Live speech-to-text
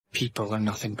People are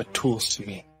nothing but tools to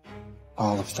me.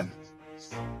 All of them.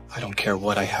 I don't care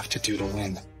what I have to do to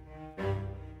win.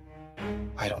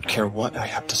 I don't care what I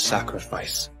have to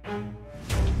sacrifice.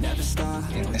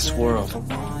 In this world,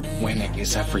 winning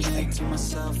is everything.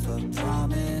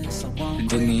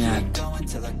 And in the end,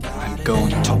 I'm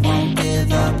going to win.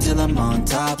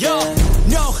 Yo,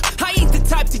 no, I ain't the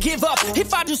type to give up.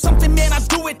 If I do something, man, I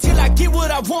do it till I get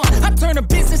what I want. I turn a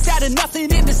business out of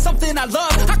nothing into something I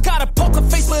love. I got a poker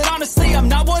face, but honestly, I'm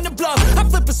not one to bluff. I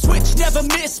flip a switch, never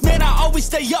miss, man, I always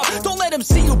stay up. Don't let them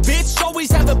see you, bitch,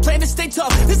 always have a plan to stay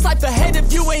tough. This life ahead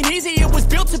of you ain't easy, it was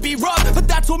built to be rough. But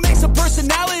that's what makes a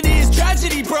personality, is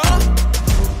tragedy, bruh.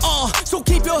 So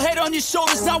keep your head on your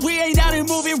shoulders. Now we ain't out here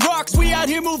moving rocks, we out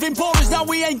here moving boulders. Now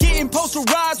we ain't getting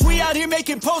posterized, we out here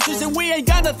making posters. And we ain't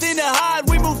got nothing to hide,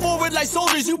 we move forward like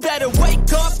soldiers. You better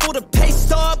wake up for the pay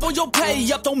stub, or you'll pay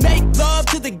up. Don't make love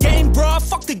to the game, bruh,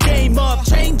 fuck the game up.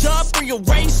 Change up,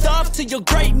 rearrange stuff to your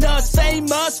greatness.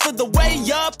 Famous for the way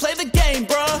up, play the game,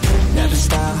 bruh. Never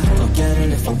stop, go get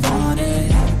it if I want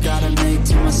it. Gotta make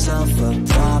to myself a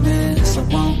promise. I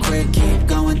won't quit, keep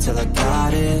going till I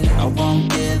got it. I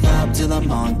won't give up till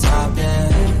I'm on top,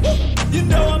 yeah. You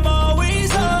know I'm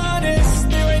always honest,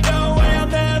 there ain't no way I'll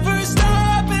never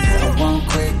stop it. I won't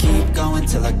quit, keep going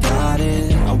till I got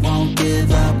it. I won't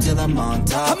give up till I'm on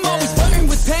top, I'm always flirting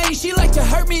with pain, she like to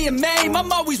hurt me and maim.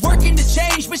 I'm always working to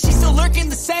change, but she's still lurking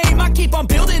the same. I keep on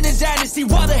building a dynasty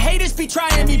while the haters be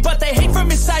trying me. But they hate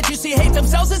from inside, you see, hate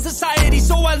themselves in society.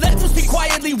 So I let them speak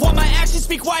quietly while my actions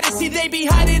speak wider. See, they be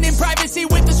hiding in privacy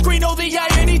with the screen. Oh, the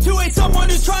irony to hate someone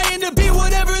who's trying to be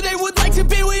whatever they would like to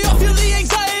be. We all feel the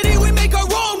anxiety, we make our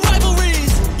own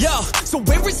rivalries. Yo, so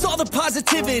where is all the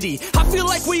positivity? I feel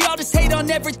like we all just hate on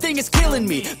everything, it's killing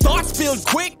me. Thoughts build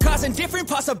quick, causing different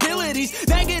possibilities.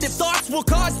 Negative thoughts will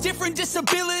cause different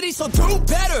disabilities. So do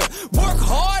better, work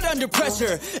hard under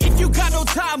pressure. If you got no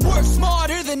time, work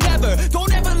smarter than ever.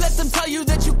 Don't ever let them tell you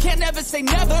that you can't ever say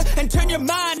never. And turn your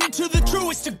mind into the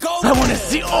truest to go. I want to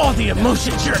see all the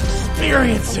emotions you're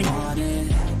experiencing.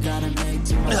 Gotta make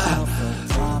to myself a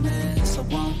promise. I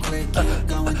won't quit, keep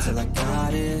going till I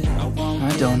got it.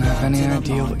 I don't have any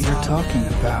idea what you're talking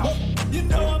about. You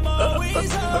know I'm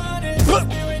always honest,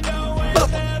 there ain't no way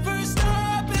I'll ever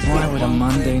stop it. Why would a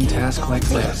mundane task like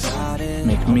this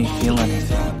make me feel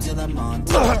anything?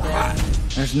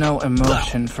 There's no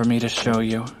emotion for me to show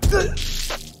you.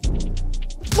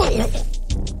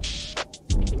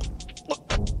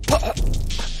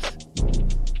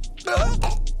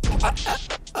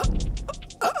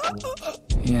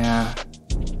 Yeah,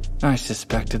 I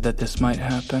suspected that this might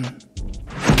happen.